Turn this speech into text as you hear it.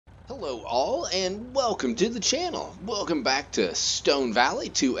Hello all and welcome to the channel. Welcome back to Stone Valley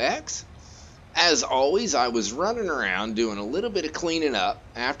 2X. As always, I was running around doing a little bit of cleaning up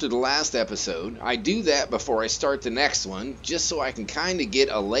after the last episode. I do that before I start the next one just so I can kind of get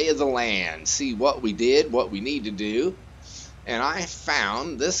a lay of the land, see what we did, what we need to do. And I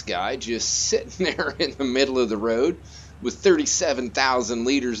found this guy just sitting there in the middle of the road with 37,000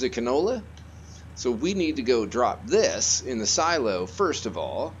 liters of canola. So we need to go drop this in the silo first of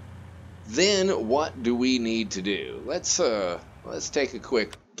all. Then what do we need to do? Let's take a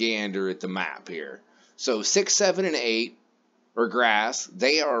quick gander at the map here. So 6, 7, and 8 are grass.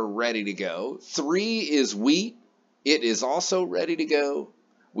 They are ready to go. 3 is wheat. It is also ready to go.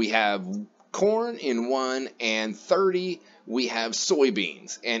 We have corn in 1, and 30 we have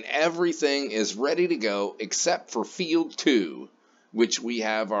soybeans. And everything is ready to go except for field 2, which we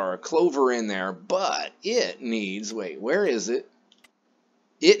have our clover in there, but it needs, wait, where is it?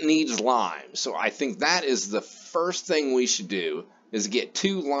 It needs lime. So I think that is the first thing we should do, is get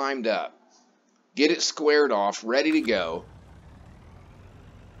 2 limed up. Get it squared off, ready to go.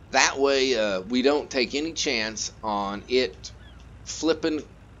 That way we don't take any chance on it flipping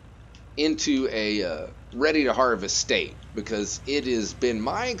into a ready to harvest state. Because it has been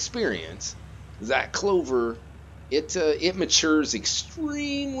my experience that clover, it matures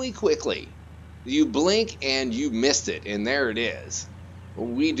extremely quickly. You blink and you missed it, and there it is.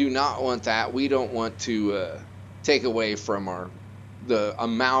 We do not want that. We don't want to take away from the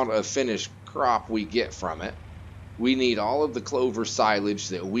amount of finished crop we get from it. We need all of the clover silage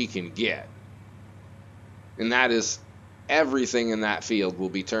that we can get. And that is, everything in that field will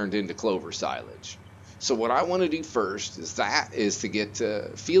be turned into clover silage. So what I want to do first is to get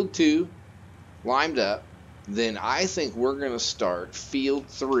field 2 limed up. Then I think we're going to start field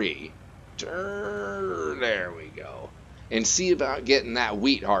 3. There we go. And see about getting that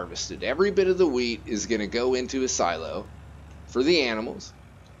wheat harvested. Every bit of the wheat is going to go into a silo for the animals.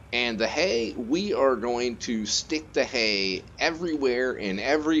 And the hay, we are going to stick the hay everywhere in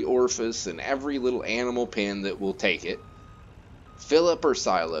every orifice and every little animal pen that will take it. Fill up our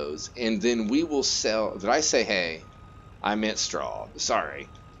silos, and then we will sell. Did I say hay? I meant straw. Sorry.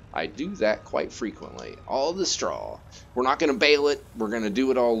 I do that quite frequently. All the straw. We're not going to bale it. We're going to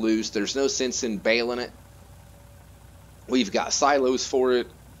do it all loose. There's no sense in baling it. We've got silos for it.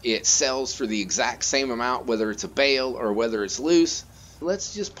 It sells for the exact same amount, whether it's a bale or whether it's loose.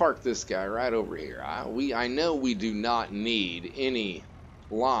 Let's just park this guy right over here. I know we do not need any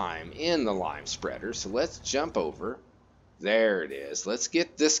lime in the lime spreader, so let's jump over. There it is. Let's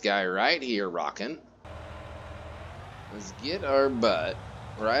get this guy right here rocking. Let's get our butt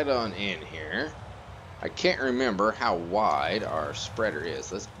right on in here. I can't remember how wide our spreader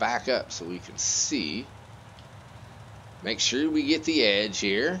is. Let's back up so we can see. Make sure we get the edge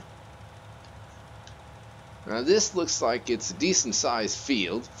here. Now this looks like it's a decent sized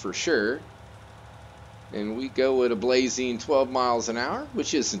field for sure. And we go at a blazing 12 miles an hour,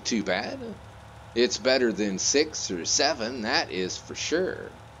 which isn't too bad. It's better than 6 or 7, that is for sure.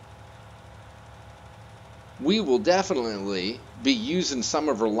 We will definitely be using some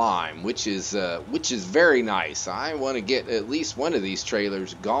of our lime, which is very nice. I want to get at least one of these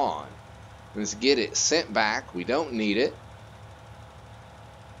trailers gone. Let's get it sent back. We don't need it.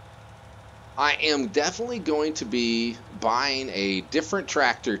 I am definitely going to be buying a different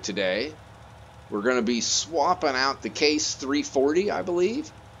tractor today. We're going to be swapping out the Case 340, I believe,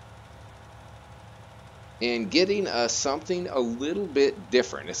 and getting us something a little bit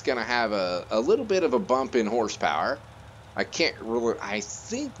different. It's going to have a little bit of a bump in horsepower. I can't really. I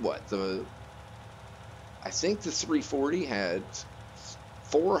think the 340 had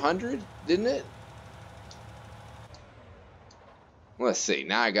 400, didn't it? Let's see.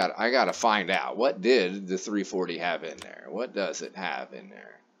 Now I got to find out, what did the 340 have in there? What does it have in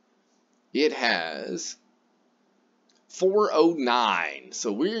there? It has 409.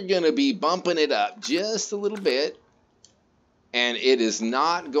 So we're going to be bumping it up just a little bit, and it is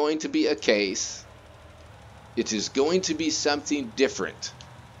not going to be a Case. It is going to be something different.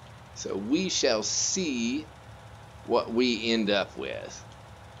 So we shall see what we end up with.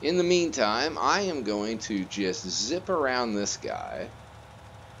 In the meantime, I am going to just zip around this guy.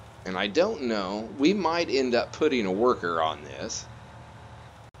 And I don't know, we might end up putting a worker on this.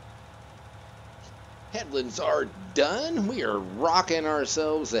 Headlands are done. We are rocking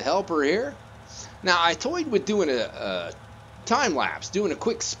ourselves a helper here. Now, I toyed with doing a time lapse, doing a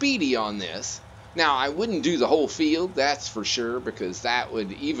quick speedy on this. Now, I wouldn't do the whole field, that's for sure, because that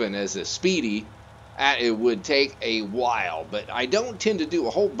would, even as a speedy, it would take a while. But I don't tend to do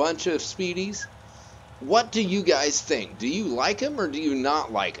a whole bunch of speedies. What do you guys think? Do you like them or do you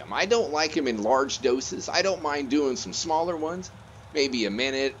not like them? I don't like them in large doses. I don't mind doing some smaller ones, maybe a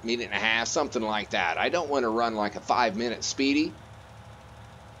minute, minute and a half, something like that. I don't want to run like a 5-minute speedy.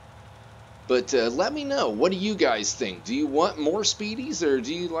 But let me know, what do you guys think? Do you want more speedies or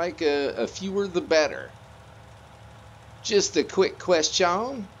do you like a fewer the better? Just a quick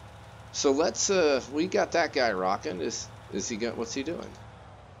question. So let's, we got that guy rocking. Is he got, what's he doing?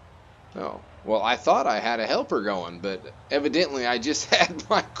 Oh, well, I thought I had a helper going, but evidently I just had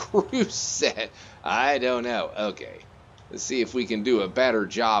my crew set. I don't know. Okay, let's see if we can do a better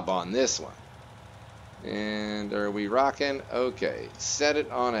job on this one. And are we rocking? Okay, set it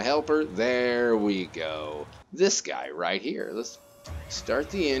on a helper. There we go. This guy right here. Let's start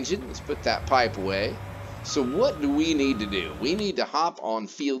the engine. Let's put that pipe away. So what do we need to do? We need to hop on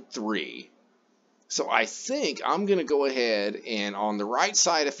field 3. So I think I'm going to go ahead and on the right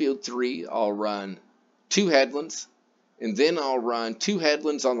side of field 3, I'll run 2 headlands. And then I'll run 2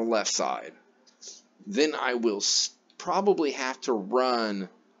 headlands on the left side. Then I will probably have to run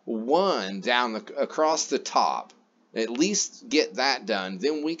 1 down across the top. At least get that done.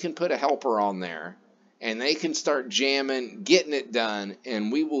 Then we can put a helper on there. And they can start jamming, getting it done.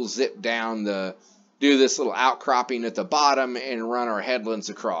 And we will zip down do this little outcropping at the bottom and run our headlands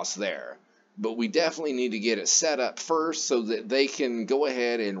across there. But we definitely need to get it set up first so that they can go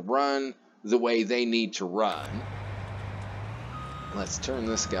ahead and run the way they need to run. Let's turn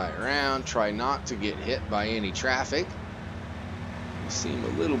this guy around. Try not to get hit by any traffic. We seem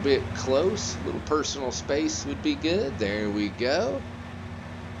a little bit close. A little personal space would be good. There we go.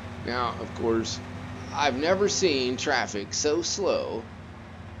 Now, of course, I've never seen traffic so slow.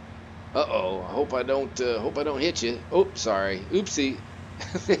 Uh-oh. I hope I don't hit you. Oh, sorry. Oopsie.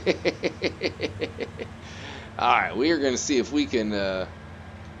 Alright, we are going to see if we can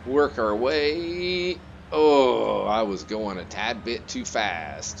work our way. Oh, I was going a tad bit too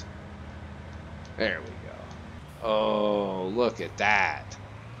fast. There we go. Oh, look at that.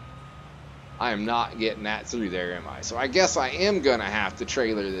 I am not getting that through there, am I? So I guess I am going to have to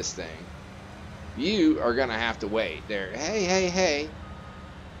trailer this thing. You are going to have to wait. There. Hey, hey, hey.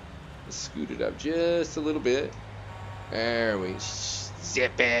 Let's scoot it up just a little bit. There we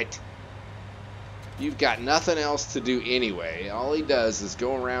zip it. You've got nothing else to do anyway. All he does is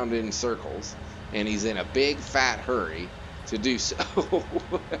go around in circles, and he's in a big fat hurry to do so.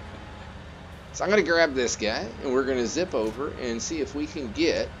 So I'm going to grab this guy, and we're going to zip over and see if we can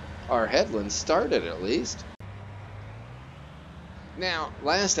get our headland started at least. Now,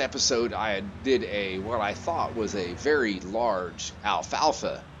 last episode I did what I thought was a very large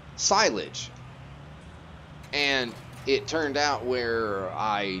alfalfa silage. And it turned out where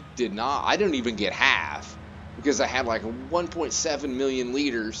I didn't even get half, because I had like 1.7 million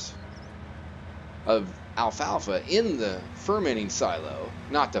liters of alfalfa in the fermenting silo.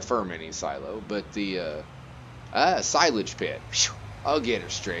 Not the fermenting silo, but the silage pit. I'll get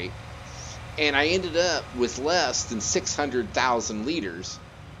it straight. And I ended up with less than 600,000 liters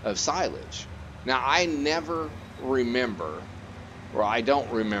of silage. Now, I never remember, or I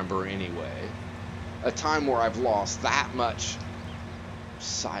don't remember anyway, a time where I've lost that much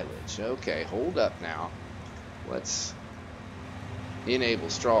silage. Okay, hold up now. Let's enable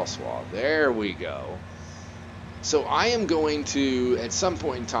straw swab. There we go. So I am going to, at some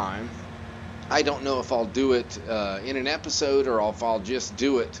point in time, I don't know if I'll do it in an episode or if I'll just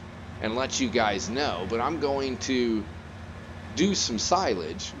do it and let you guys know, but I'm going to do some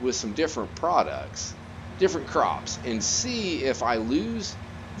silage with some different products, different crops, and see if I lose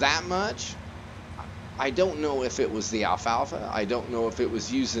that much. I don't know if it was the alfalfa. I don't know if it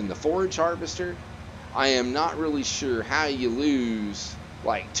was using the forage harvester. I am not really sure how you lose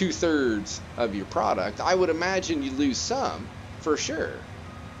like 2/3 of your product. I would imagine you lose some for sure.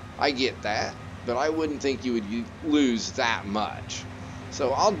 I get that, but I wouldn't think you would lose that much.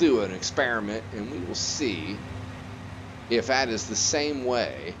 So I'll do an experiment and we will see if that is the same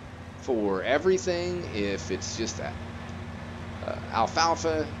way for everything, if it's just that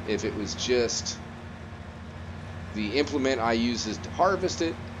alfalfa, if it was just the implement I use is to harvest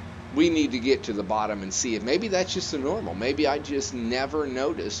it. We need to get to the bottom and see if maybe that's just a normal. Maybe I just never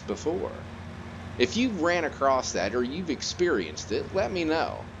noticed before. If you've ran across that or you've experienced it, let me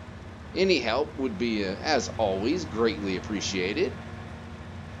know. Any help would be, as always, greatly appreciated.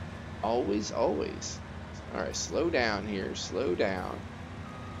 Always, always. All right, slow down here. Slow down.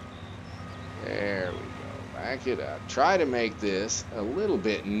 There we go. Back it up. Try to make this a little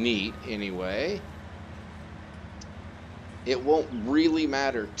bit neat anyway. It won't really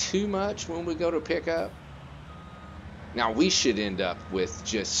matter too much when we go to pick up. Now we should end up with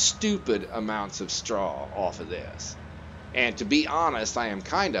just stupid amounts of straw off of this. And to be honest, I am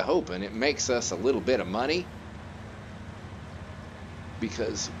kind of hoping it makes us a little bit of money.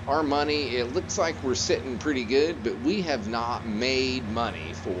 Because our money, it looks like we're sitting pretty good, but we have not made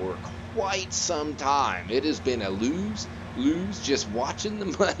money for quite some time. It has been a lose just watching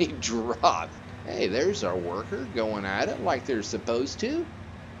the money drop. Hey, there's our worker going at it like they're supposed to.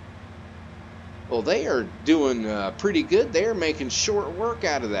 Well, they are doing pretty good. They're making short work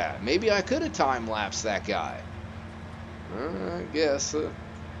out of that. Maybe I could have time-lapsed that guy. I guess.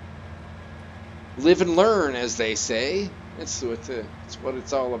 Live and learn, as they say. That's what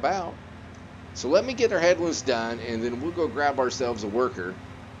it's all about. So let me get our headlands done, and then we'll go grab ourselves a worker,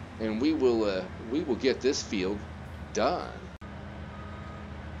 and we will get this field done.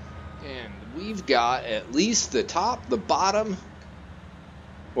 And we've got at least the top, the bottom,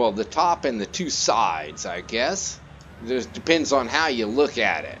 well, the top and the two sides, I guess. It depends on how you look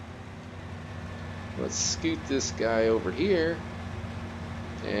at it. Let's scoot this guy over here,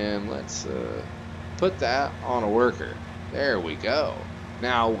 and let's put that on a worker. There we go.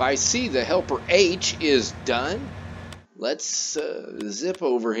 Now, I see the helper H is done. Let's zip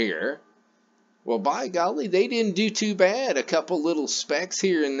over here. Well, by golly, they didn't do too bad. A couple little specks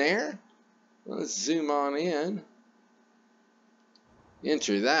here and there. Let's zoom on in.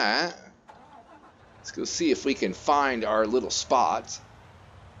 Enter that. Let's go see if we can find our little spots.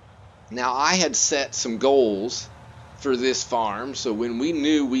 Now, I had set some goals for this farm, so when we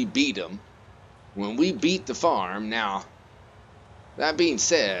knew we beat them, when we beat the farm, now, that being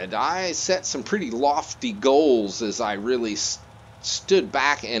said, I set some pretty lofty goals as I really stood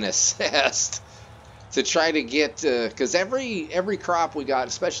back and assessed to try to get, because every crop we got,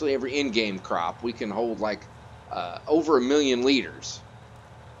 especially every in-game crop, we can hold like over 1 million liters,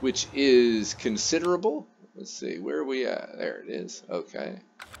 which is considerable. Let's see, where are we at? There it is. Okay.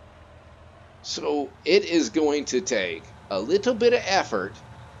 So it is going to take a little bit of effort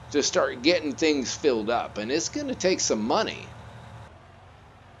to start getting things filled up, and it's going to take some money.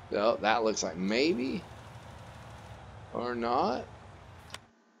 So that looks like maybe or not.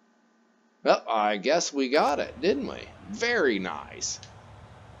 Well, I guess we got it, didn't we? Very nice.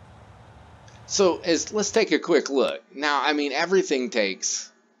 So let's take a quick look. Now, I mean, everything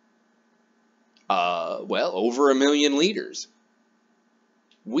takes, well, over 1 million liters.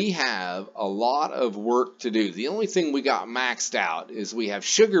 We have a lot of work to do. The only thing we got maxed out is we have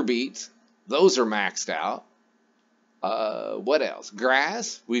sugar beets. Those are maxed out. What else?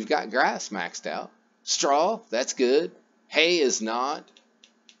 Grass. We've got grass maxed out. Straw. That's good. Hay is not.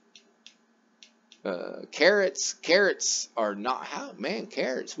 Carrots. Carrots are not.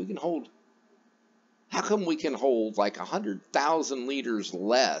 Carrots. We can hold. How come we can hold like 100,000 liters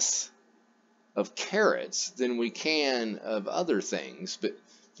less of carrots than we can of other things? But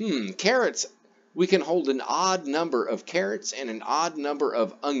carrots, we can hold an odd number of carrots and an odd number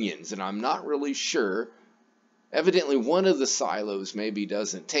of onions, and I'm not really sure. Evidently one of the silos maybe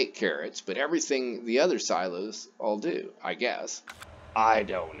doesn't take carrots, but everything, the other silos all do, I guess. I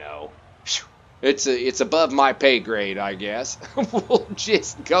don't know. It's above my pay grade, I guess. We'll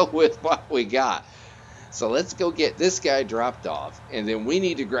just go with what we got. So let's go get this guy dropped off, and then we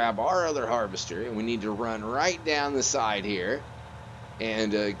need to grab our other harvester, and we need to run right down the side here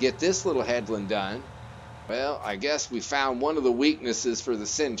and get this little headland done. Well, I guess we found one of the weaknesses for the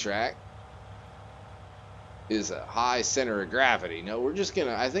Syntrack is a high center of gravity. No,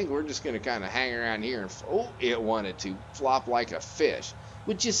 I think we're just gonna kind of hang around here and, oh, it wanted to flop like a fish.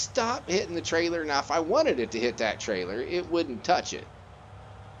 Would you stop hitting the trailer? Now, if I wanted it to hit that trailer, it wouldn't touch it.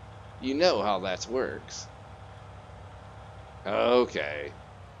 You know how that works. Okay.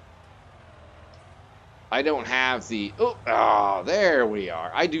 I don't have the, oh, there we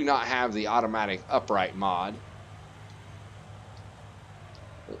are. I do not have the automatic upright mod.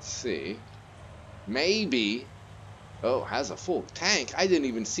 Let's see. Maybe, oh, has a full tank. I didn't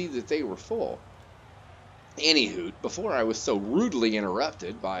even see that they were full. Anywho, before I was so rudely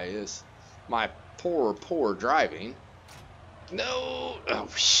interrupted by my poor driving. No, oh,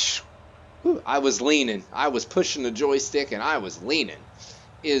 whew, I was leaning. I was pushing the joystick and I was leaning.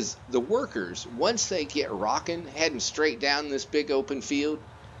 Is the workers, once they get rocking, heading straight down this big open field,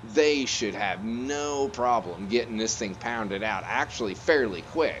 they should have no problem getting this thing pounded out, actually fairly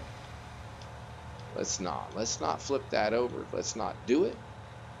quick. Let's not flip that over. Let's not do it.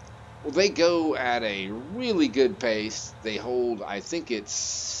 Well, they go at a really good pace. They hold, I think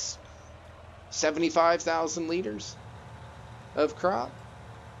it's 75,000 liters of crop,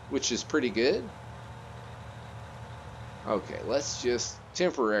 which is pretty good. Okay, let's just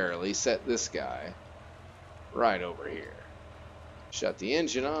temporarily set this guy right over here. Shut the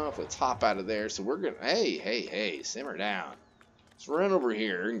engine off. Let's hop out of there. So we're going to, hey, simmer down. Let's run over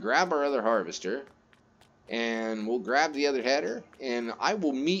here and grab our other harvester. And we'll grab the other header. And I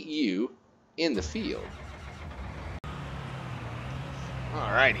will meet you in the field.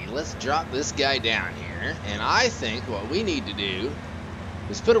 Alrighty, let's drop this guy down here. And I think what we need to do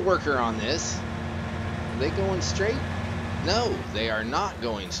is put a worker on this. Are they going straight? No, they are not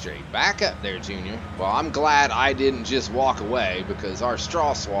going straight. Back up there, Junior. Well, I'm glad I didn't just walk away because our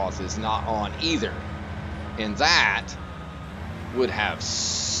straw swath is not on either. And that would have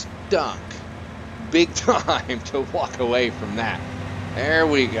stunk big time to walk away from that. There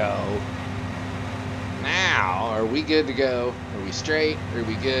we go. Now, are we good to go? Are we straight? Are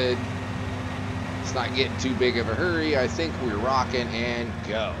we good? It's not getting too big of a hurry. I think we're rocking and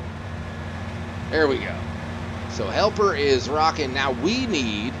go. There we go. So helper is rocking. Now we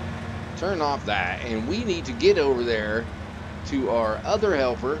need, turn off that, and we need to get over there to our other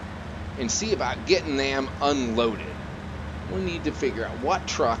helper and see about getting them unloaded. We need to figure out what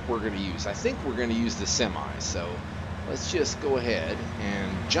truck we're going to use. I think we're going to use the semi. So let's just go ahead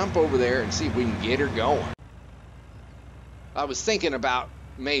and jump over there and see if we can get her going. I was thinking about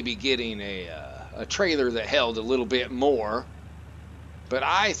maybe getting a trailer that held a little bit more. But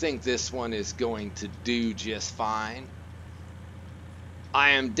I think this one is going to do just fine. I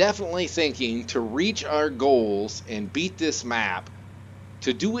am definitely thinking to reach our goals and beat this map,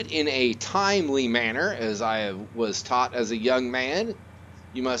 to do it in a timely manner, as I was taught as a young man.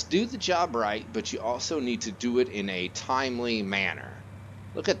 You must do the job right, but you also need to do it in a timely manner.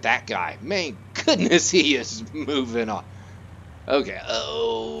 Look at that guy. Man, goodness, he is moving on. Okay.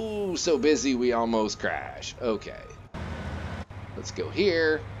 Oh, so busy we almost crash. Okay. Let's go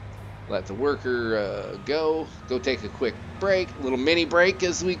here, let the worker go take a quick break, a little mini break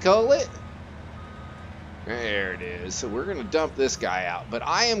as we call it. There it is. So we're going to dump this guy out, but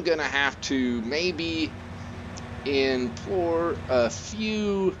I am going to have to maybe implore a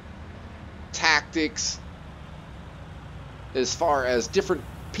few tactics as far as different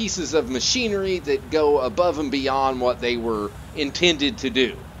pieces of machinery that go above and beyond what they were intended to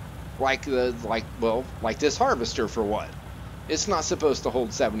do. Like this harvester for one. It's not supposed to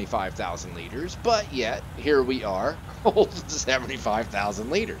hold 75,000 liters, but yet, here we are, holding 75,000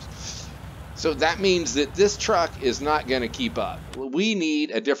 liters. So that means that this truck is not going to keep up. We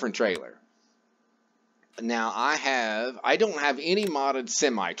need a different trailer. Now, I don't have any modded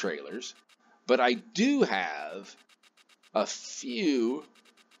semi-trailers, but I do have a few.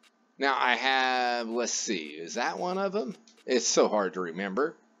 Now, I have, let's see, is that one of them? It's so hard to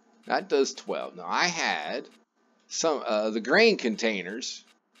remember. That does 12. Now, I had some the grain containers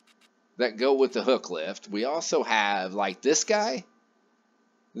that go with the hook lift. We also have like this guy,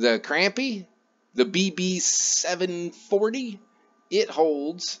 the Crampy, the BB740. It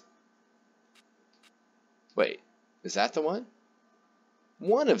holds, wait, is that the one?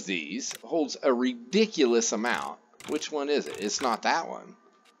 One of these holds a ridiculous amount. Which one is it? It's not that one.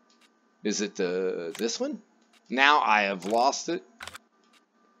 Is it this one? Now I have lost it.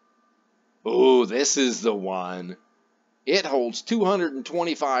 Oh, this is the one. It holds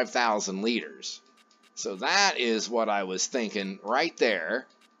 225,000 liters. So that is what I was thinking right there.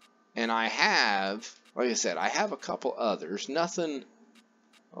 And I have, like I said, I have a couple others. Nothing,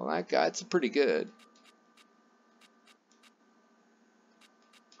 well, that guy's pretty good.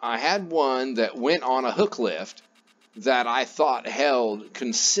 I had one that went on a hook lift that I thought held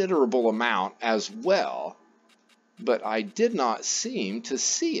considerable amount as well. But I did not seem to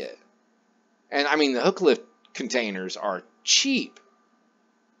see it. And I mean, the hook lift containers are cheap.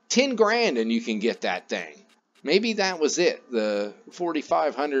 10 grand and you can get that thing. Maybe that was it, the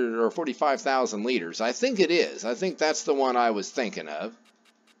 4,500 or 45,000 liters. I think it is. I think that's the one I was thinking of.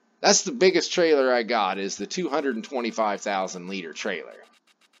 That's the biggest trailer I got, is the 225,000 liter trailer.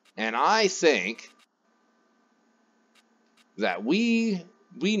 And I think that we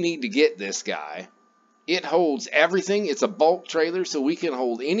need to get this guy. It holds everything. It's a bulk trailer, so we can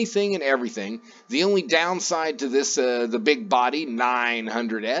hold anything and everything. The only downside to this, the big body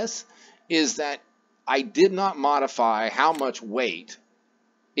 900S, is that I did not modify how much weight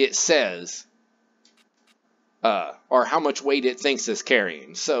it says, or how much weight it thinks it's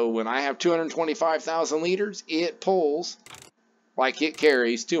carrying. So when I have 225,000 liters, it pulls like it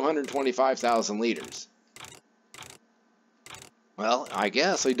carries 225,000 liters. Well, I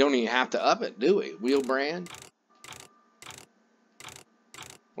guess we don't even have to up it, do we? Wheel brand.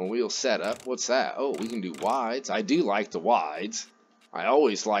 Well, wheel setup. What's that? Oh, we can do wides. I do like the wides. I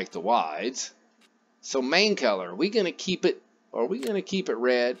always like the wides. So main color. Are we going to keep it? Are we going to keep it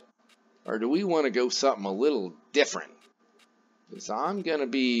red? Or do we want to go something a little different? Because I'm going to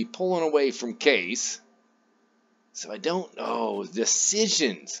be pulling away from Case. So I don't know.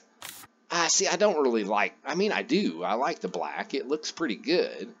 Decisions. See, I don't really like... I mean, I do. I like the black. It looks pretty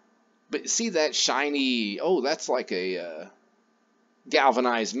good. But see that shiny... Oh, that's like a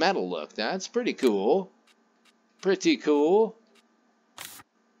galvanized metal look. That's pretty cool. Pretty cool.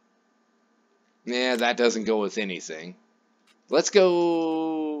 Yeah, that doesn't go with anything. Let's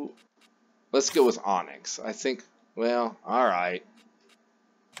go with Onyx. I think, well, alright.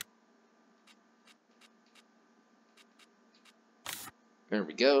 There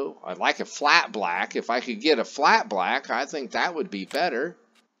we go. I'd like a flat black. If I could get a flat black, I think that would be better.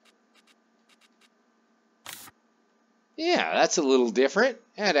 Yeah, that's a little different.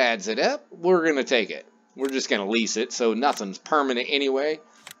 That adds it up. We're going to take it. We're just going to lease it, so nothing's permanent anyway.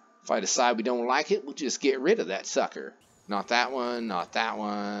 If I decide we don't like it, we'll just get rid of that sucker. Not that one, not that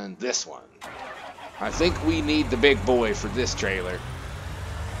one, this one. I think we need the big boy for this trailer.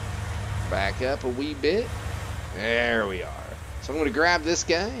 Back up a wee bit. There we are. So I'm going to grab this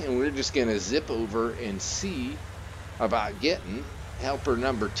guy, and we're just going to zip over and see about getting helper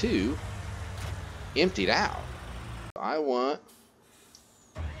number 2 emptied out. I want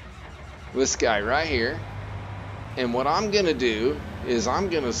this guy right here. And what I'm going to do is I'm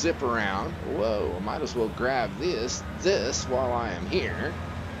going to zip around. Whoa, I might as well grab this while I am here.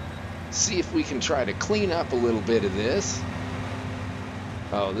 See if we can try to clean up a little bit of this.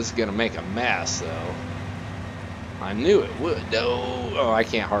 Oh, this is going to make a mess, though. I knew it would. No. Oh, I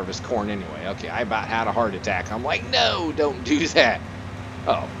can't harvest corn anyway. Okay, I about had a heart attack. I'm like, no, don't do that.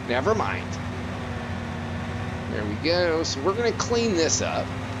 Oh, never mind. There we go. So we're going to clean this up.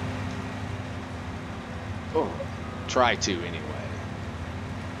 Oh, try to anyway.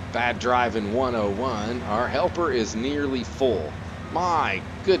 Bad driving 101. Our helper is nearly full. My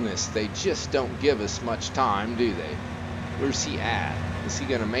goodness, they just don't give us much time, do they? Where's he at? Is he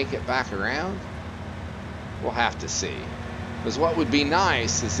going to make it back around? We'll have to see. Because what would be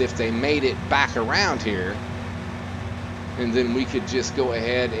nice is if they made it back around here, and then we could just go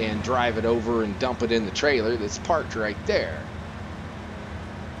ahead and drive it over and dump it in the trailer that's parked right there.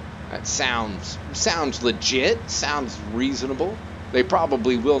 That sounds legit, sounds reasonable. They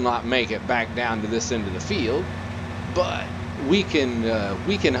probably will not make it back down to this end of the field, but we can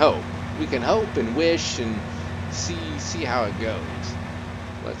hope. We can hope and wish and see how it goes.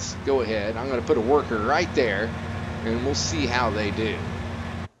 Let's go ahead. I'm going to put a worker right there, and we'll see how they do.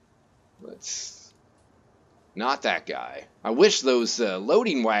 Let's... Not that guy. I wish those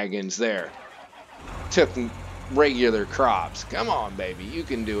loading wagons there took regular crops. Come on, baby. You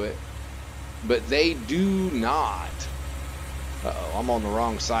can do it. But they do not. Uh-oh, I'm on the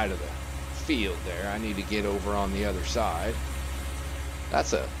wrong side of the field there. I need to get over on the other side.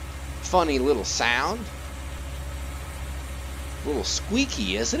 That's a funny little sound. A little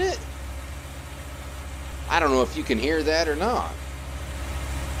squeaky, isn't it? I don't know if you can hear that or not.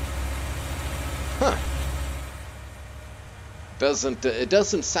 Huh. It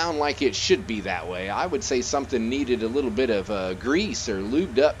doesn't sound like it should be that way. I would say something needed a little bit of grease or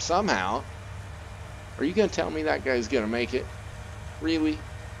lubed up somehow. Are you going to tell me that guy's going to make it? Really?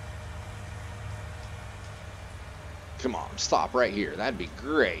 Come on, stop right here. That'd be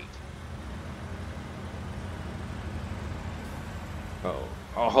great. Oh.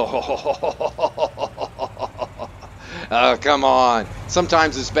 Oh, come on.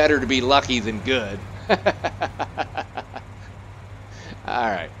 Sometimes it's better to be lucky than good.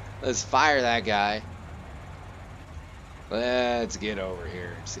 Alright, let's fire that guy. Let's get over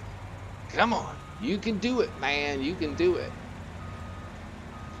here and see. Come on. You can do it, man. You can do it.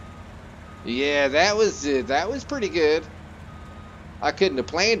 Yeah, that was pretty good. I couldn't have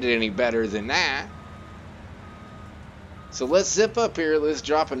planned it any better than that. So let's zip up here. Let's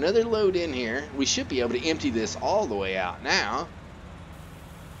drop another load in here. We should be able to empty this all the way out now.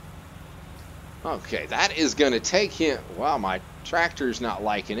 Okay, that is going to take him. Wow, my tractor's not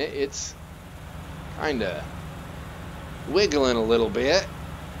liking it. It's kind of wiggling a little bit.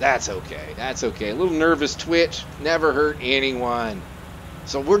 That's okay. That's okay. A little nervous twitch. Never hurt anyone.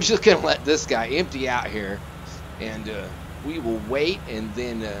 So we're just going to let this guy empty out here. And we will wait and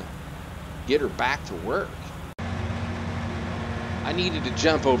then get her back to work. I needed to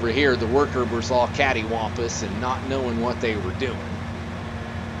jump over here. The worker was all cattywampus and not knowing what they were doing.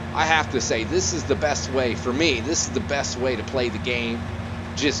 I have to say, this is the best way for me. This is the best way to play the game.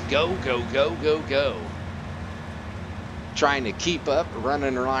 Just go, go, go, go, go. Trying to keep up,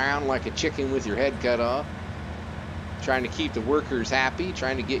 running around like a chicken with your head cut off. Trying to keep the workers happy.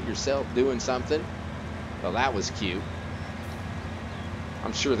 Trying to get yourself doing something. Well, that was cute.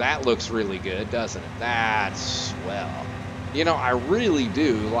 I'm sure that looks really good, doesn't it? That's swell. You know, I really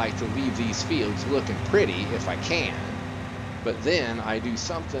do like to leave these fields looking pretty if I can. But then I do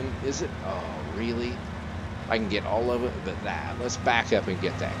something, is it? Oh, really? I can get all of it but that. Let's back up and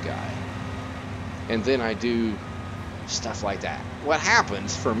get that guy. And then I do stuff like that. What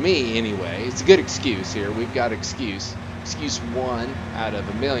happens, for me anyway, it's a good excuse here. We've got excuse 1 out of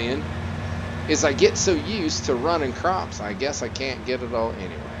a million, is I get so used to running crops, I guess I can't get it all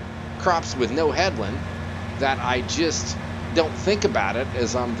anyway. Crops with no headland, that I just don't think about it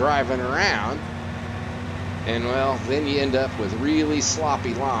as I'm driving around. And well, then you end up with really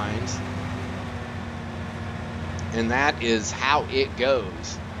sloppy lines. And that is how it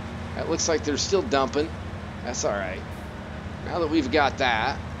goes. That looks like they're still dumping. That's alright. Now that we've got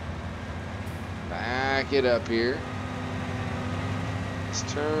that, back it up here.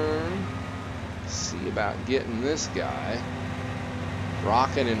 Let's turn. See about getting this guy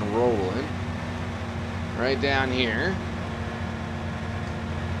rocking and rolling right down here.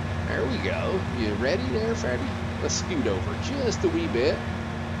 There we go. You ready there, Freddy? Let's scoot over just a wee bit.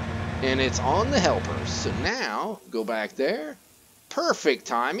 And it's on the helpers. So now, go back there. Perfect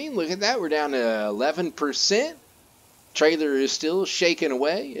timing. Look at that. We're down to 11%. Trailer is still shaking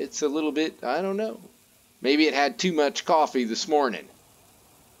away. It's a little bit, I don't know. Maybe it had too much coffee this morning.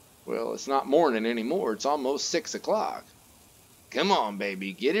 Well, it's not morning anymore. It's almost 6 o'clock. Come on,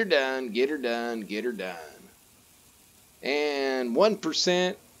 baby. Get her done. Get her done. Get her done. And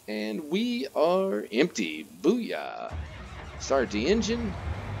 1%. And we are empty. Booyah. Start the engine.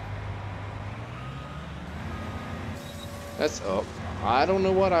 That's up. I don't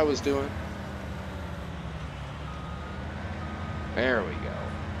know what I was doing. There we go.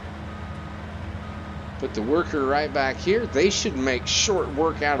 Put the worker right back here. They should make short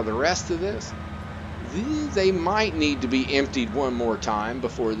work out of the rest of this. They might need to be emptied one more time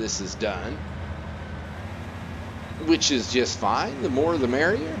before this is done, which is just fine. The more the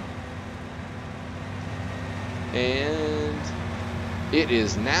merrier. And it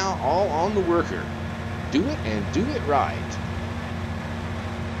is now all on the worker. Do it and do it right.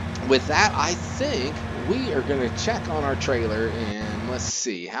 With that, I think we are going to check on our trailer and let's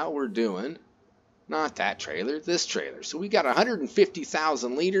see how we're doing. Not that trailer, this trailer. So we got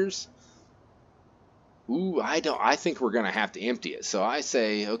 150,000 liters. Ooh, I think we're going to have to empty it. So I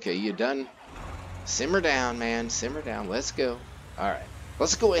say, okay, you done? Simmer down, man. Simmer down. Let's go. All right.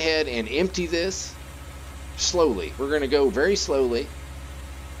 Let's go ahead and empty this slowly. We're going to go very slowly.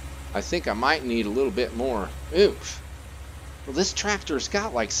 I think I might need a little bit more oomph. Well, this tractor's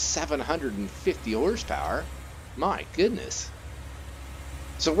got like 750 horsepower. My goodness.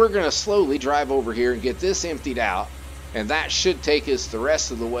 So we're going to slowly drive over here and get this emptied out. And that should take us the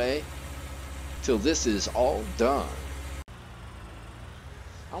rest of the way till this is all done.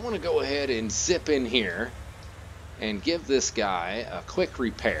 I want to go ahead and zip in here and give this guy a quick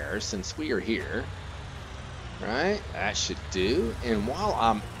repair since we are here. Right, that should do. And while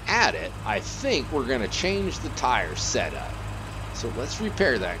I'm at it, I think we're going to change the tire setup. So let's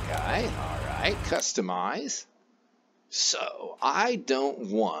repair that guy. All right, customize. So I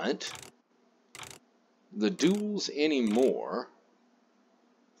don't want the duals anymore.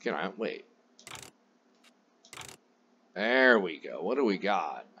 Can I wait? There we go. What do we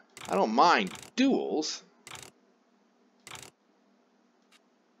got? I don't mind duals.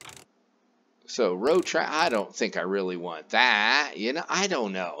 So road track, I don't think I really want that. You know, I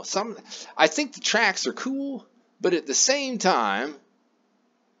don't know. I think the tracks are cool, but at the same time,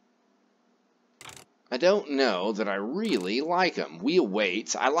 I don't know that I really like them. Wheel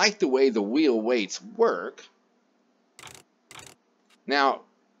weights, I like the way the wheel weights work. Now,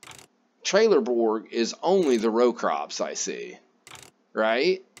 trailer board is only the row crops I see,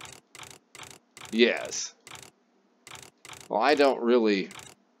 right? Yes. Well, I don't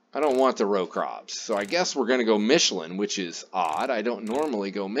want the row crops. So I guess we're going to go Michelin, which is odd. I don't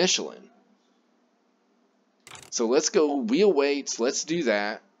normally go Michelin. So let's go wheel weights. Let's do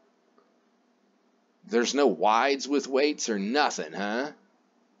that. There's no wides with weights or nothing, huh?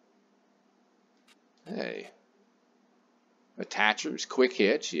 Hey. Attachers, quick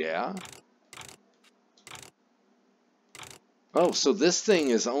hitch, yeah. Oh, so this thing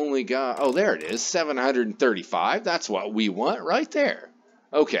is only got, oh, there it is, 735. That's what we want right there.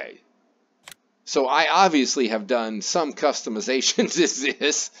 Okay. So I obviously have done some customizations to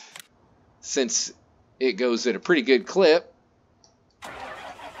this since it goes at a pretty good clip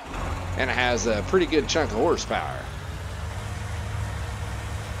and it has a pretty good chunk of horsepower.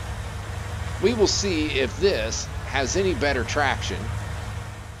 We will see if this has any better traction.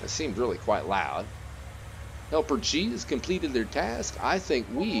 It seemed really quite loud. Helper G has completed their task. I think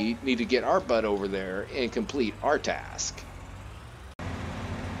we need to get our butt over there and complete our task.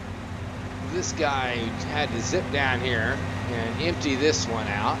 This guy had to zip down here and empty this one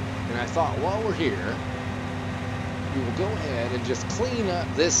out, and I thought while we're here we will go ahead and just clean up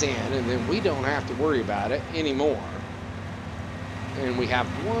this end, and then we don't have to worry about it anymore. And we have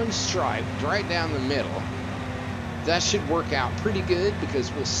one stripe right down the middle. That should work out pretty good because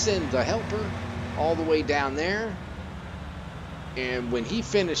we'll send the helper all the way down there, and when he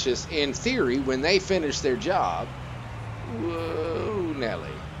finishes, in theory, when they finish their job, whoa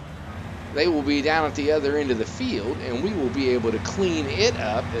Nelly, they will be down at the other end of the field, and we will be able to clean it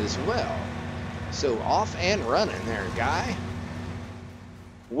up as well. So off and running there, guy.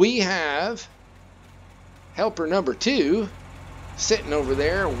 We have helper number 2 sitting over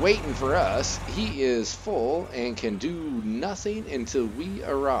there waiting for us. He is full and can do nothing until we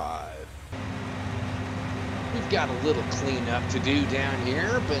arrive. We've got a little cleanup to do down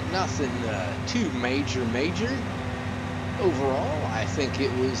here, but nothing too major. Overall, I think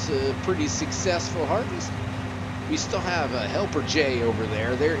it was a pretty successful harvest. We still have a helper J over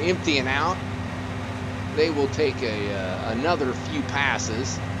there. They're emptying out. They will take another few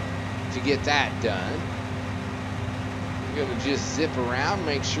passes to get that done. We're going to just zip around,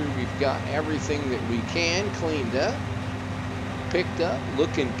 make sure we've got everything that we can cleaned up, picked up,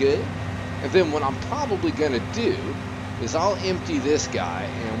 looking good. And then what I'm probably going to do is I'll empty this guy,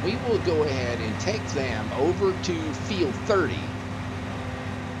 and we will go ahead and take them over to field 30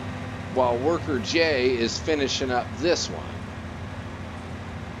 while worker J is finishing up this one.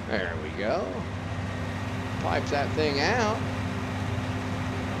 There we go. Pipe that thing out.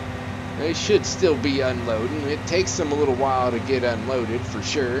 They should still be unloading. It takes them a little while to get unloaded for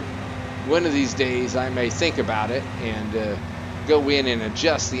sure. One of these days I may think about it and go in and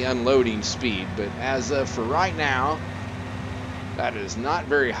adjust the unloading speed, but as of for right now, that is not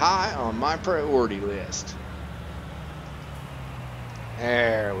very high on my priority list.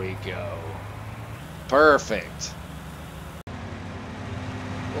 There we go. Perfect.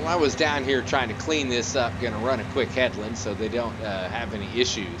 Well, I was down here trying to clean this up, gonna run a quick headland so they don't have any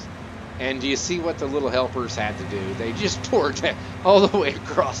issues. And do you see what the little helpers had to do? They just poured that all the way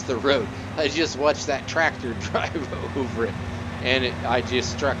across the road. I just watched that tractor drive over it, and it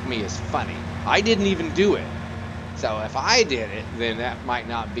just struck me as funny. I didn't even do it. So if I did it, then that might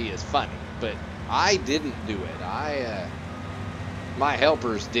not be as funny. But I didn't do it. My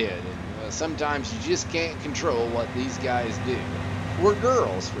helpers did. And sometimes you just can't control what these guys do. Or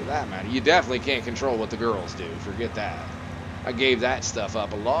girls, for that matter. You definitely can't control what the girls do. Forget that. I gave that stuff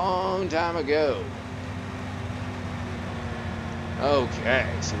up a long time ago. Okay,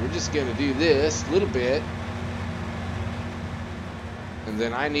 so we're just going to do this a little bit. And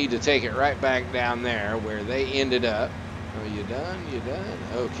then I need to take it right back down there where they ended up. Oh, you done? You done?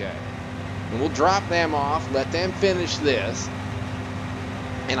 Okay. And we'll drop them off, let them finish this.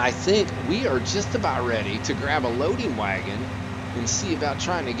 And I think we are just about ready to grab a loading wagon and see about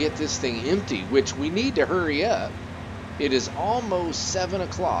trying to get this thing empty, which we need to hurry up. It is almost 7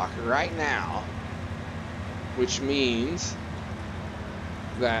 o'clock right now, which means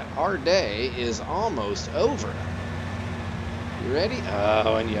that our day is almost over. You ready?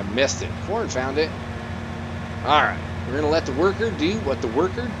 Oh, and you missed it. Corn found it. All right, we're going to let the worker do what the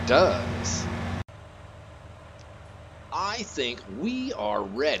worker does. I think we are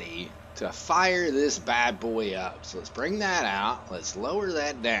ready to fire this bad boy up. So let's bring that out. Let's lower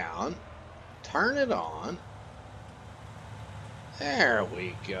that down. Turn it on. There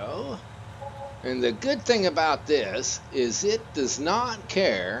we go. And the good thing about this is it does not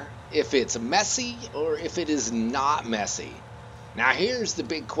care if it's messy or if it is not messy. Now here's the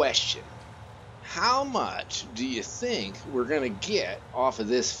big question. How much do you think we're going to get off of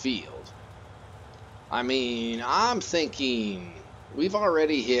this field? I mean, I'm thinking we've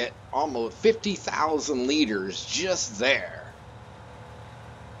already hit almost 50,000 liters just there.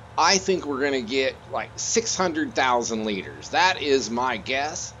 I think we're going to get like 600,000 liters. That is my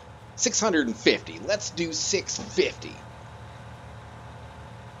guess. 650. Let's do 650.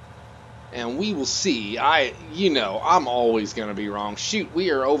 And we will see. I'm always going to be wrong. Shoot,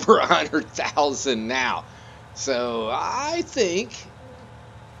 we are over 100,000 now. So I think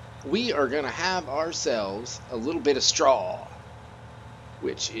we are going to have ourselves a little bit of straw,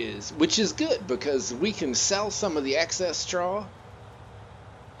 which is good because we can sell some of the excess straw.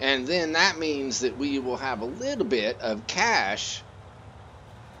 And then that means that we will have a little bit of cash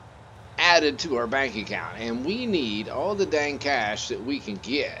added to our bank account. And we need all the dang cash that we can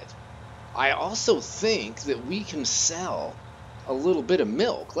get. I also think that we can sell a little bit of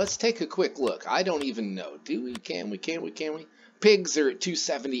milk. Let's take a quick look. I don't even know. Do we? Can we? Pigs are at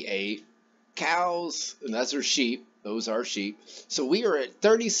 278. Cows, and those are sheep. Those are sheep. So we are at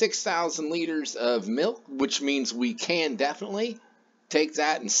 36,000 liters of milk, which means we can definitely take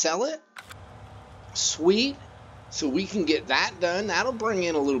that and sell it. Sweet. So we can get that done. That'll bring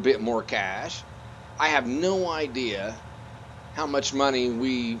in a little bit more cash. I have no idea how much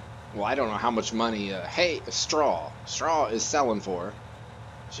money well, I don't know how much money straw is selling for.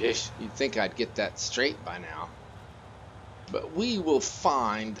 Sheesh, you'd think I'd get that straight by now. But we will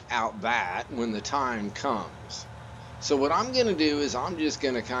find out that when the time comes. So what I'm going to do is I'm just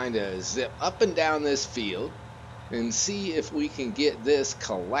going to kind of zip up and down this field and see if we can get this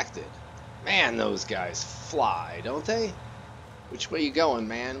collected. Man, those guys fly, don't they? Which way you going,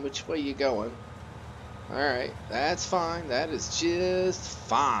 man? Which way you going? Alright, that's fine. That is just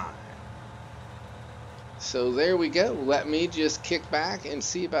fine. So there we go. Let me just kick back and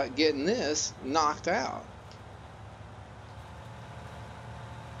see about getting this knocked out.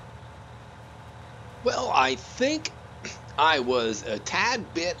 Well, I think I was a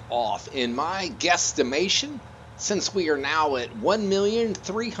tad bit off in my guesstimation, since we are now at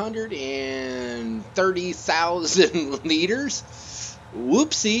 1,330,000 liters.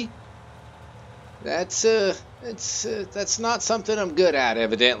 Whoopsie. That's not something I'm good at,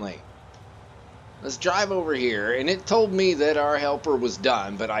 evidently. Let's drive over here, and it told me that our helper was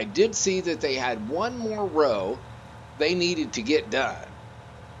done, but I did see that they had one more row they needed to get done.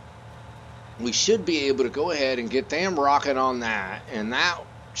 We should be able to go ahead and get them rocking on that, and that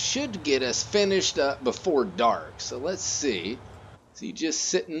should get us finished up before dark. So let's see. Is he just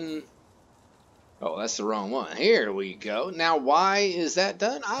sitting? Oh, that's the wrong one. Here we go. Now, why is that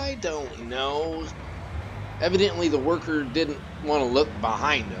done? I don't know. Evidently, the worker didn't want to look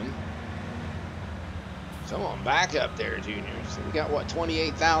behind him. Come on, back up there, Junior. So we got, what,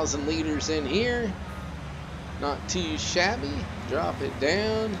 28,000 liters in here. Not too shabby. Drop it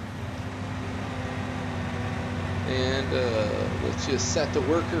down. And let's just set the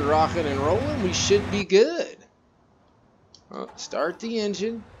worker rocking and rolling. We should be good. Start the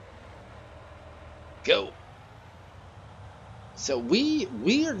engine. Go. So we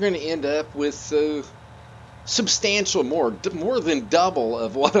are going to end up with substantial more than double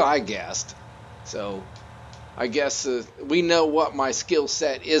of what I guessed. So I guess we know what my skill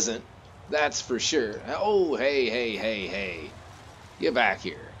set isn't. That's for sure. Oh, hey. Get back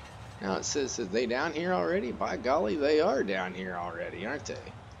here. Now it says, are they down here already? By golly, they are down here already, aren't they?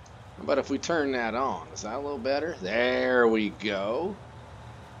 How about if we turn that on? Is that a little better? There we go.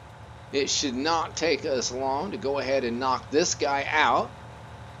 It should not take us long to go ahead and knock this guy out.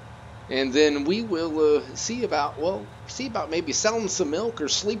 And then we will see about maybe selling some milk or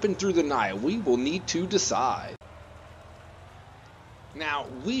sleeping through the night. We will need to decide. Now,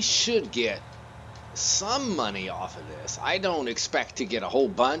 we should get some money off of this. I don't expect to get a whole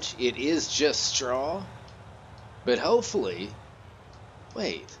bunch. It is just straw. But hopefully...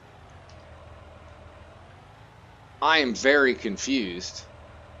 Wait. I am very confused.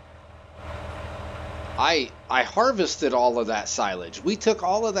 I harvested all of that silage. We took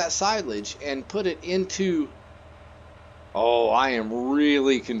all of that silage and put it into... Oh, I am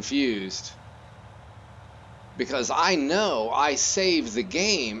really confused. Because I know I saved the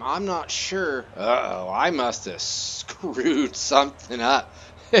game. I'm not sure. Uh-oh, I must have screwed something up.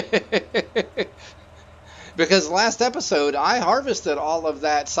 Because last episode, I harvested all of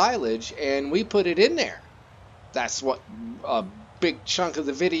that silage and we put it in there. That's what a big chunk of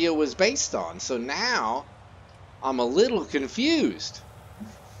the video was based on. So now, I'm a little confused.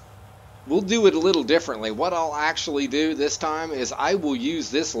 We'll do it a little differently. What I'll actually do this time is I will use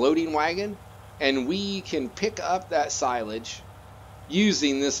this loading wagon, and we can pick up that silage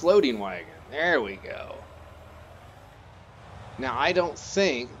using this loading wagon. There we go. Now, I don't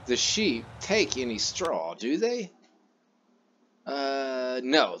think the sheep take any straw, do they?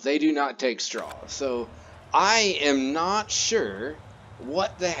 No, they do not take straw. So, I am not sure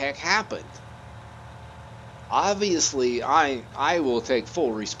what the heck happened. Obviously, I will take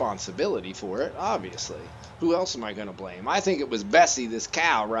full responsibility for it, obviously. Who else am I going to blame? I think it was Bessie, this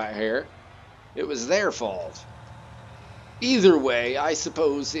cow right here. It was their fault. Either way, I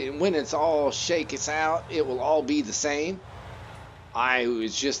suppose when it's all shakes out, it will all be the same. I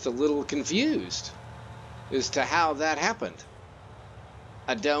was just a little confused as to how that happened.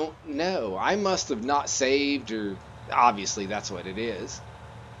 I don't know. I must have not saved, or obviously that's what it is.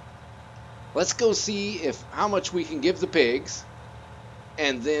 Let's go see how much we can give the pigs,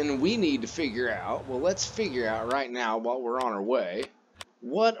 and then we need to figure out, well, let's figure out right now while we're on our way,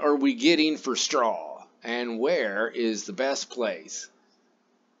 what are we getting for straw? and where is the best place?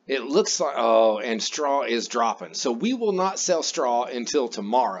 It looks like, oh, and straw is dropping. So we will not sell straw until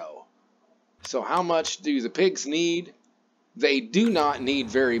tomorrow. So how much do the pigs need? They do not need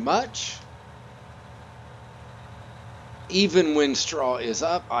very much. Even when straw is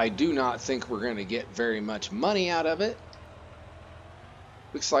up, I do not think we're going to get very much money out of it.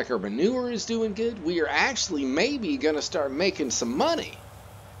 Looks like our manure is doing good. We are actually maybe going to start making some money.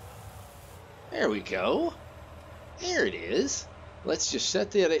 There we go. There it is. Let's just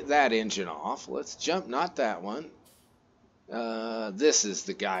shut that engine off. Let's jump, not that one. This is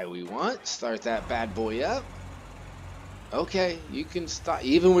the guy we want. Start that bad boy up. Okay, you can stop.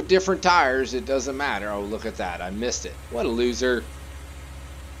 Even with different tires, it doesn't matter. Oh, look at that. I missed it. What a loser.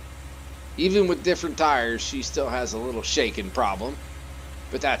 Even with different tires, she still has a little shaking problem.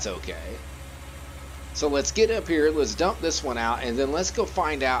 But that's okay. So let's get up here. Let's dump this one out. And then let's go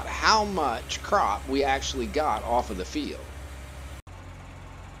find out how much crop we actually got off of the field.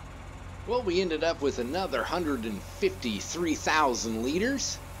 Well, we ended up with another 153,000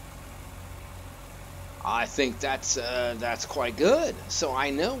 liters. I think that's quite good. So I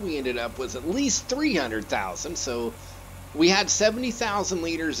know we ended up with at least 300,000. So we had 70,000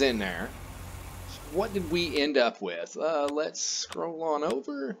 liters in there. What did we end up with? Let's scroll on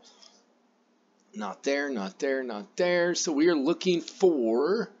over. Not there, not there, not there. So we are looking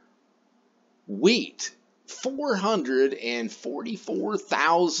for wheat.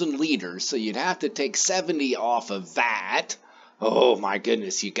 444,000 liters. So you'd have to take 70 off of that. Oh my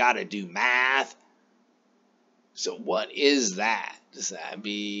goodness, you got to do math. So what is that? Does that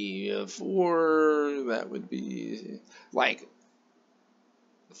be 4? That would be like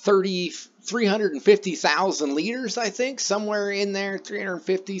 350,000 liters, I think, somewhere in there,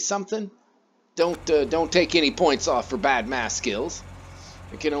 350 something. Don't take any points off for bad math skills.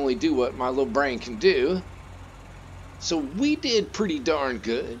 I can only do what my little brain can do. So we did pretty darn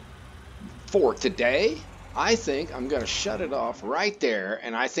good for today. I think I'm going to shut it off right there,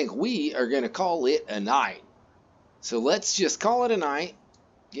 and I think we are going to call it a night. So let's just call it a night.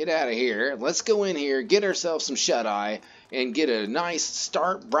 Get out of here. Let's go in here, get ourselves some shut-eye, and get a nice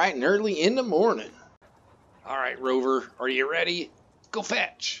start bright and early in the morning. All right, Rover, are you ready? Go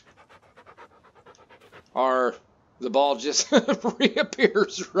fetch. The ball just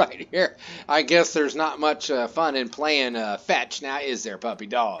reappears right here. I guess there's not much fun in playing fetch now, is there, puppy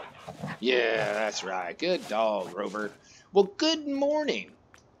dog? Yeah, that's right. Good dog, Rover. Well, good morning.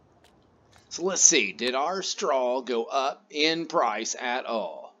 So let's see. Did our straw go up in price at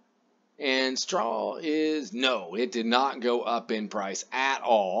all? And straw is... No, it did not go up in price at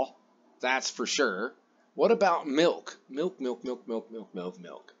all. That's for sure. What about milk? Milk.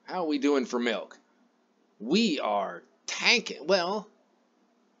 How are we doing for milk? We are tanking. Well,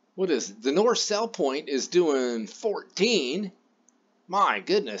 what is it? The North Sell Point is doing 14. My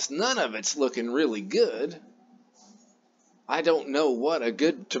goodness, none of it's looking really good. I don't know what a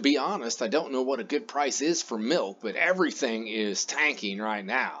good, to be honest, I don't know what a good price is for milk, but everything is tanking right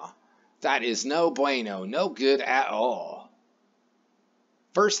now. That is no bueno, no good at all.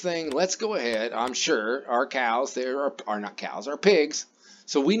 First thing, let's go ahead. I'm sure our cows, are not cows, our pigs.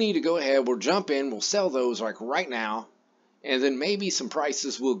 So we need to go ahead, we'll jump in, we'll sell those like right now, and then maybe some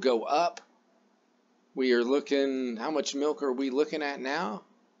prices will go up. We are looking, how much milk are we looking at now?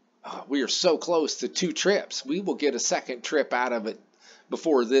 We are so close to 2 trips. We will get a second trip out of it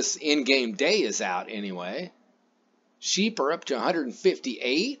before this in-game day is out anyway. Sheep are up to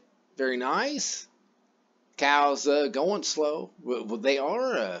 158. Very nice. Cows going slow. Well, they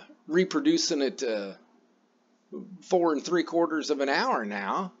are reproducing at 4 3/4 of an hour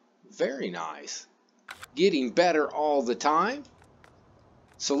now. Very nice. Getting better all the time.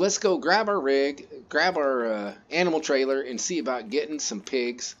 So let's go grab our rig, grab our animal trailer, and see about getting some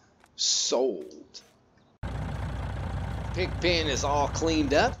pigs sold. Pig pen is all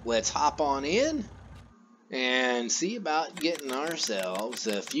cleaned up. Let's hop on in and see about getting ourselves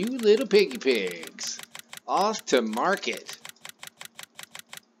a few little piggy pigs off to market.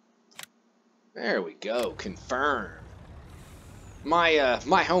 There we go. Confirm. My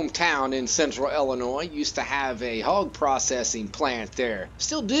hometown in central Illinois used to have a hog processing plant there.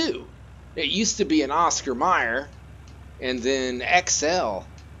 Still do. It used to be an Oscar Mayer, and then XL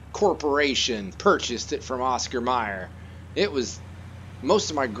Corporation purchased it from Oscar Mayer. It was most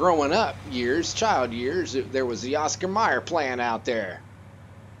of my growing up years, child years, there was the Oscar Mayer plant out there.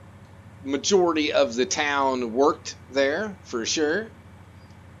 Majority of the town worked there, for sure.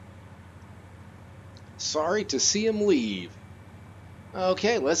 Sorry to see him leave.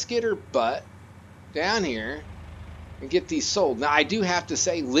 Okay, let's get her butt down here and get these sold. Now, I do have to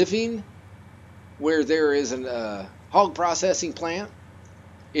say, living where there is a hog processing plant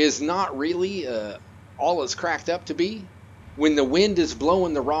is not really all it's cracked up to be. When the wind is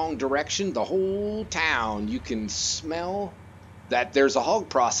blowing the wrong direction, the whole town, you can smell that there's a hog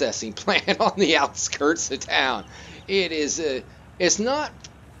processing plant on the outskirts of town. It's not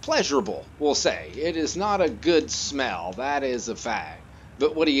pleasurable, we'll say. It is not a good smell. That is a fact.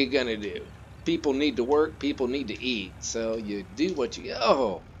 But what are you going to do? People need to work. People need to eat. So you do what you...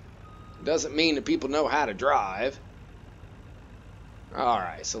 Oh, doesn't mean that people know how to drive.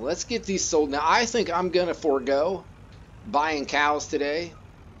 Alright, so let's get these sold. Now, I think I'm going to forego buying cows today.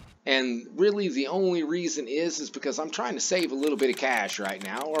 And really the only reason is because I'm trying to save a little bit of cash right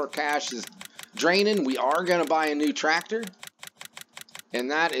now. Our cash is draining. We are going to buy a new tractor.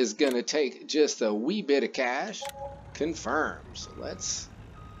 And that is going to take just a wee bit of cash. Confirm. So let's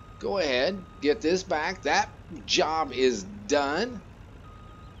go ahead, get this back. That job is done.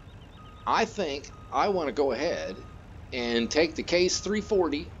 I think I want to go ahead and take the Case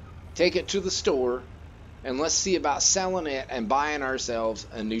 340, take it to the store, and let's see about selling it and buying ourselves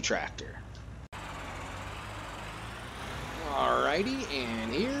a new tractor. Alrighty,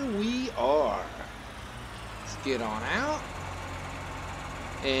 and here we are. Let's get on out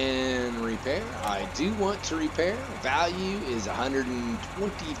and repair. I do want to repair. Value is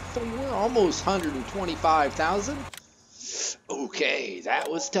 124, almost 125,000. Okay,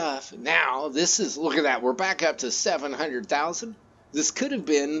 that was tough. Now this is, look at that, we're back up to 700,000. This could have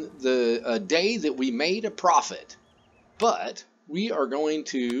been a day that we made a profit, but we are going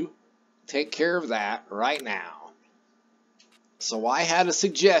to take care of that right now. So I had a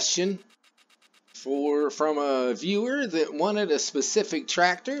suggestion from a viewer that wanted a specific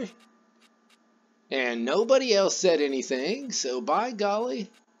tractor, and nobody else said anything, so by golly,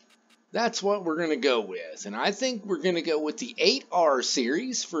 that's what we're going to go with. And I think we're going to go with the 8R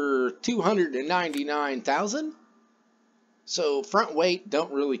series for 299,000. So front weight,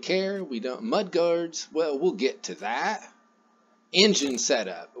 don't really care. We don't, mud guards, well, we'll get to that. Engine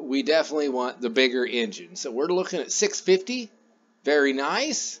setup, we definitely want the bigger engine. So we're looking at 650. Very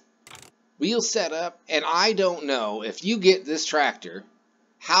nice. Wheel setup, and I don't know, if you get this tractor,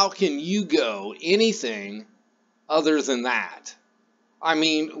 how can you go anything other than that? I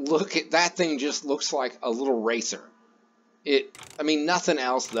mean, look at that thing, just looks like a little racer. I mean, nothing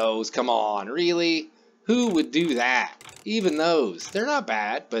else, those, come on, really? Who would do that? Even those, they're not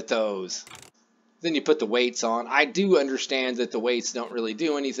bad, but those. Then you put the weights on. I do understand that the weights don't really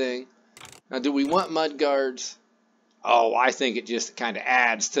do anything. Now, do we want mud guards? Oh, I think it just kind of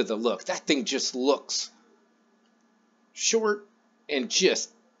adds to the look. That thing just looks short and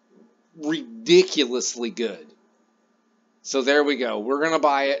just ridiculously good. So there we go. We're going to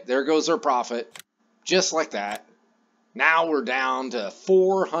buy it. There goes our profit. Just like that. Now we're down to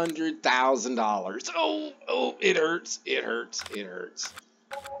 $400,000. Oh, it hurts. It hurts. It hurts.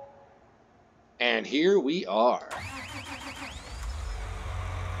 And here we are.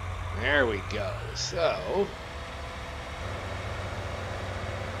 There we go. So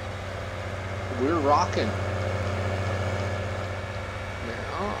we're rocking.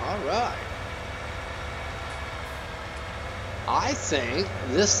 Now, all right. I think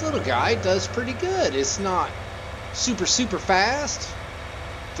this little guy does pretty good. It's not super fast.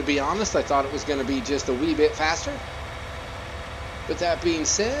 To be honest, I thought it was going to be just a wee bit faster. But that being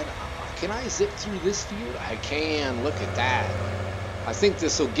said, can I zip through this field? I can. Look at that. I think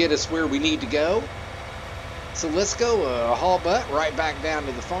this will get us where we need to go. So let's go haul butt right back down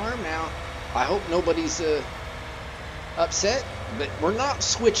to the farm. Now, I hope nobody's upset, but we're not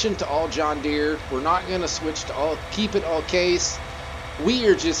switching to all John Deere. We're not going to switch to all, keep it all Case. We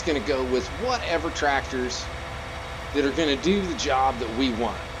are just going to go with whatever tractors that are going to do the job that we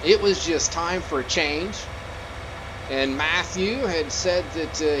want. It was just time for a change. And Matthew had said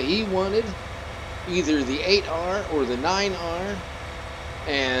that he wanted either the 8R or the 9R.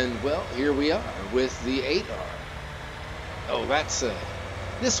 And, well, here we are with the 8R. Oh, that's,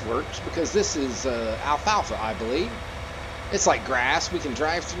 this works because this is alfalfa, I believe. It's like grass. We can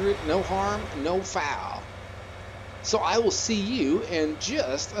drive through it. No harm, no foul. So I will see you in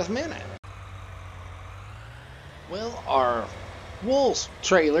just a minute. Well, our wool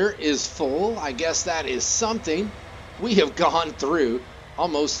trailer is full. I guess that is something. We have gone through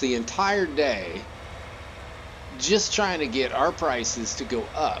almost the entire day just trying to get our prices to go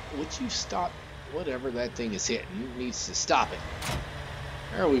up. Would you stop? Whatever that thing is hitting needs to stop it.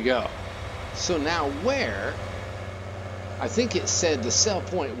 There we go. So now where? I think it said the sell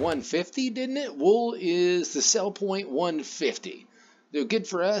point 150, didn't it? Wool is the sell point 150. They're good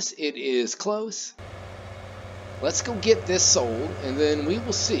for us. It is close. let's go get this sold, and then we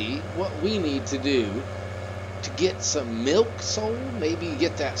will see what we need to do to get some milk sold. Maybe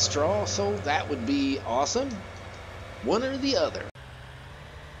get that straw sold. That would be awesome. One or the other.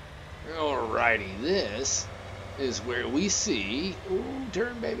 Alrighty, this is where we see, ooh,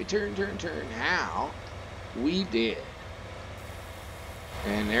 turn baby, turn, how we did.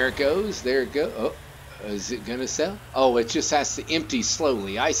 And there it goes, Oh, is it gonna sell? Oh, it just has to empty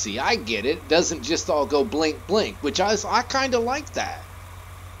slowly. I see, I get it. It doesn't just all go blink, blink, which I kind of like that.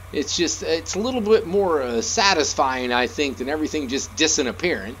 It's just, it's a little bit more satisfying, I think, than everything just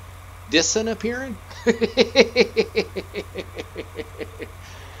disappearing. Disappearing?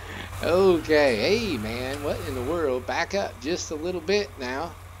 Okay, hey man, what in the world? Back up just a little bit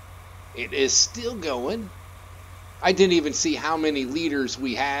now. It is still going. I didn't even see how many liters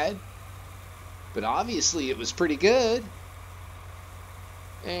we had, but obviously it was pretty good.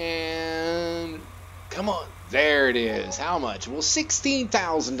 And come on, there it is. How much? Well,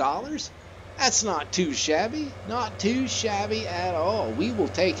 $16,000. That's not too shabby. Not too shabby at all. We will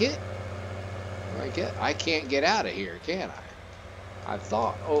take it. I can't get out of here, can I? I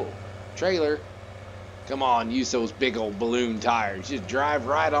thought, oh, trailer. Come on, use those big old balloon tires. Just drive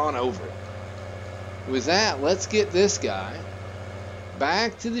right on over it. With that, let's get this guy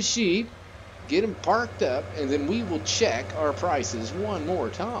back to the sheep, get him parked up, and then we will check our prices one more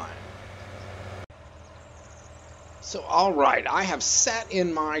time. So, alright, I have sat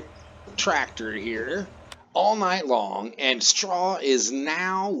in my tractor here all night long, and straw is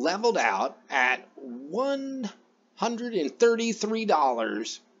now leveled out at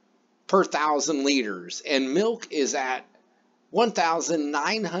 $133 per 1,000 liters, and milk is at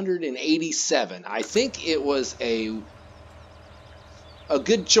 1,987. I think it was a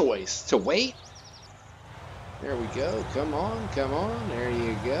good choice to wait. There we go. Come on, come on. There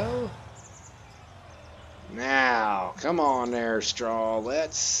you go. Now, come on there, straw.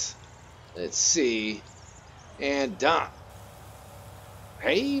 Let's see. And done.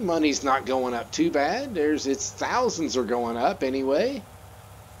 Hey, money's not going up too bad. It's thousands are going up anyway.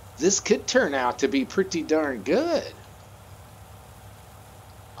 This could turn out to be pretty darn good.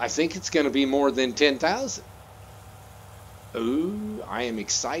 I think it's going to be more than 10,000. Ooh, I am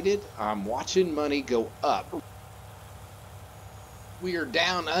excited. I'm watching money go up. We are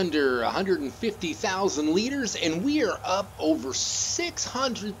down under 150,000 liters, and we are up over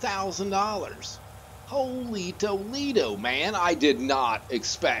 $600,000. Holy Toledo, man. I did not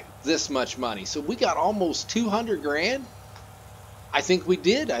expect this much money. So we got almost 200 grand. I think we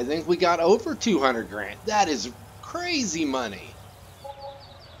did. I think we got over 200 grand. That is crazy money.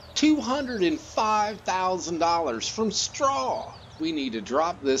 $205,000 from straw. We need to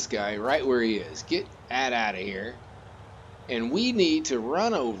drop this guy right where he is. Get out of here. And we need to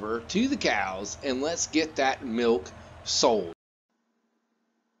run over to the cows and let's get that milk sold.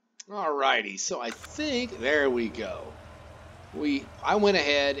 Alrighty, so I think, there we go. I went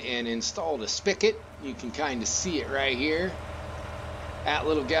ahead and installed a spigot. You can kind of see it right here. That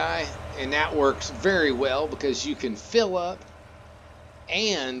little guy. And that works very well because you can fill up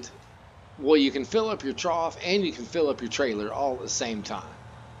and, well, you can fill up your trough and you can fill up your trailer all at the same time,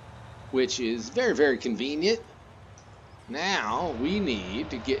 which is very, very convenient. Now we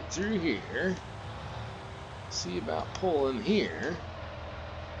need to get through here. See about pulling here.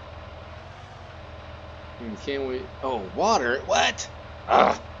 And can we, oh, water, what?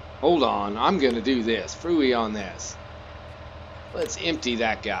 Hold on, I'm gonna do this. Frooey on this. Let's empty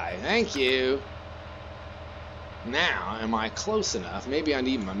that guy. Thank you. Now, am I close enough? Maybe I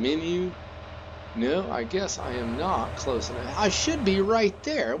need my menu. No, I guess I am not close enough. I should be right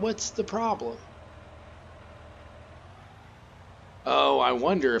there. What's the problem? Oh, I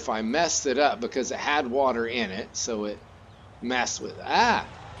wonder if I messed it up because it had water in it, so it messed with it.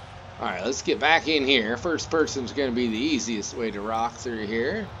 Alright, let's get back in here. First person's going to be the easiest way to rock through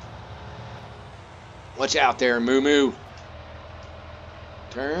here. Watch out there, Moo Moo.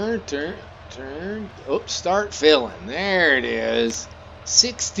 Turn. Oops, start filling. There it is.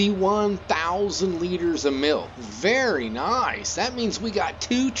 61,000 liters of milk. Very nice. That means we got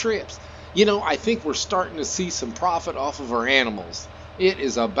 2 trips. You know, I think we're starting to see some profit off of our animals. It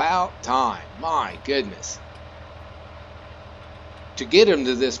is about time. My goodness. To get them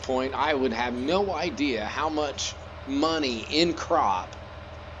to this point, I would have no idea how much money in crop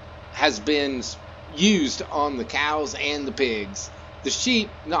has been used on the cows and the pigs. The sheep,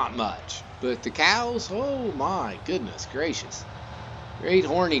 not much. But the cows, oh my goodness gracious. Great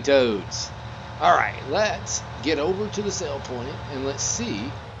horny toads. Alright, let's get over to the sell point and let's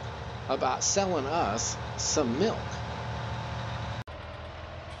see about selling us some milk.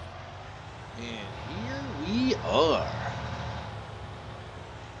 And here we are.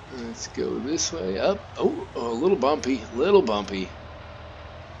 Let's go this way up. Oh, a little bumpy, little bumpy.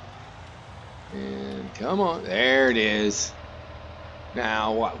 And come on, there it is.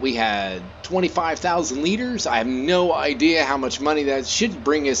 Now, what, we had 25,000 liters. I have no idea how much money that should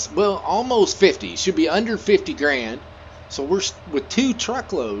bring us. Well, almost 50. Should be under 50 grand. So we're with 2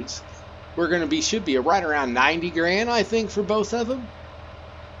 truckloads. We're going to be, should be right around 90 grand, I think, for both of them.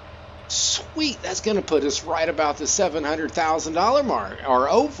 Sweet, that's going to put us right about the $700,000 mark, or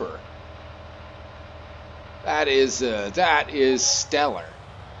over. That is stellar.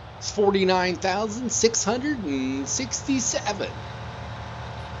 It's 49,667.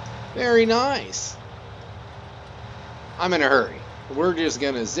 Very nice. I'm in a hurry. We're just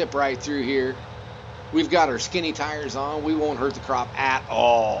going to zip right through here. We've got our skinny tires on. We won't hurt the crop at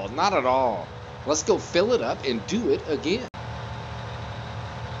all. Not at all. Let's go fill it up and do it again.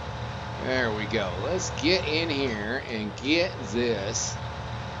 There we go. Let's get in here and get this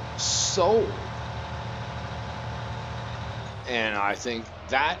sold. And I think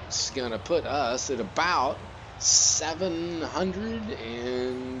that's going to put us at about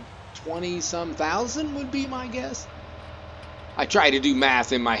 720-some thousand would be my guess. I try to do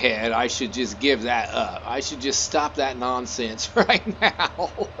math in my head. I should just give that up. I should just stop that nonsense right now.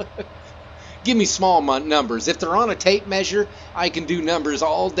 Give me small numbers. If they're on a tape measure, I can do numbers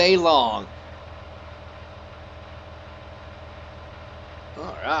all day long.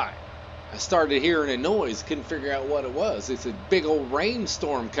 All right. I started hearing a noise. Couldn't figure out what it was. It's a big old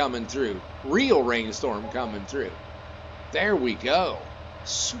rainstorm coming through. Real rainstorm coming through. There we go.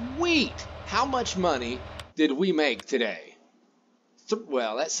 Sweet. How much money did we make today?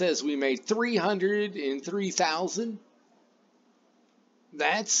 Well, that says we made 303,000.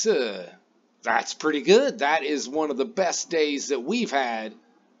 That's pretty good. That is one of the best days that we've had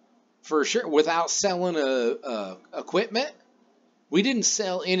for sure. Without selling equipment, we didn't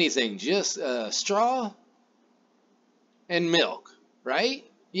sell anything, just straw and milk, right?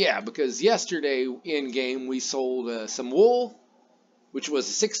 Yeah, because yesterday in game we sold some wool, which was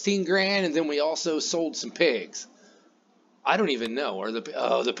 16 grand, and then we also sold some pigs. I don't even know.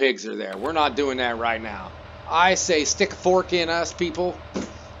 The pigs are there. We're not doing that right now. I say stick a fork in us, people.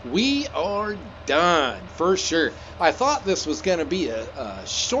 We are done for sure. I thought this was going to be a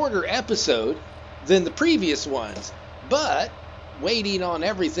shorter episode than the previous ones, but waiting on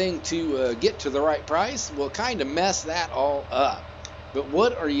everything to get to the right price will kind of mess that all up. But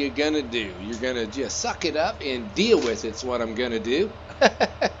what are you going to do? You're going to just suck it up and deal with it's what I'm going to do.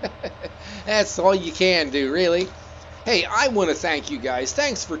 That's all you can do, really. Hey, I want to thank you guys.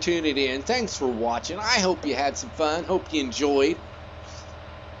 Thanks for tuning in. Thanks for watching. I hope you had some fun. Hope you enjoyed.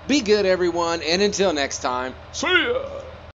 Be good, everyone. And until next time, see ya!